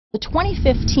The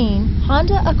 2015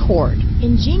 Honda Accord.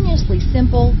 Ingeniously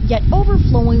simple, yet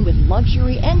overflowing with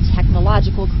luxury and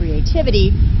technological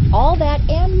creativity, all that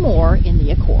and more in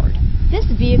the Accord. This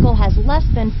vehicle has less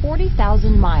than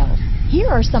 40,000 miles. Here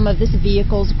are some of this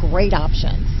vehicle's great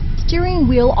options: steering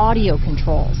wheel audio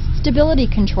controls, stability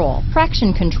control,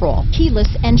 traction control,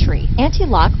 keyless entry,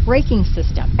 anti-lock braking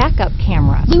system, backup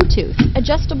camera, Bluetooth,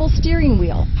 adjustable steering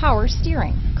wheel, power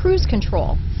steering, cruise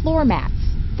control, floor mats,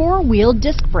 four-wheel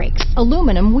disc brakes,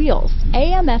 aluminum wheels,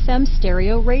 AM/FM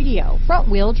stereo radio,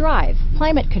 front-wheel drive,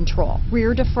 climate control,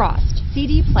 rear defrost,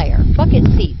 CD player, bucket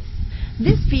seats.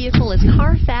 This vehicle is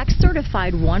Carfax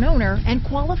certified one owner and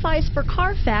qualifies for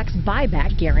Carfax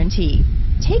buyback guarantee.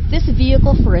 Take this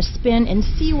vehicle for a spin and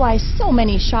see why so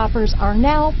many shoppers are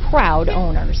now proud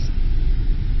owners.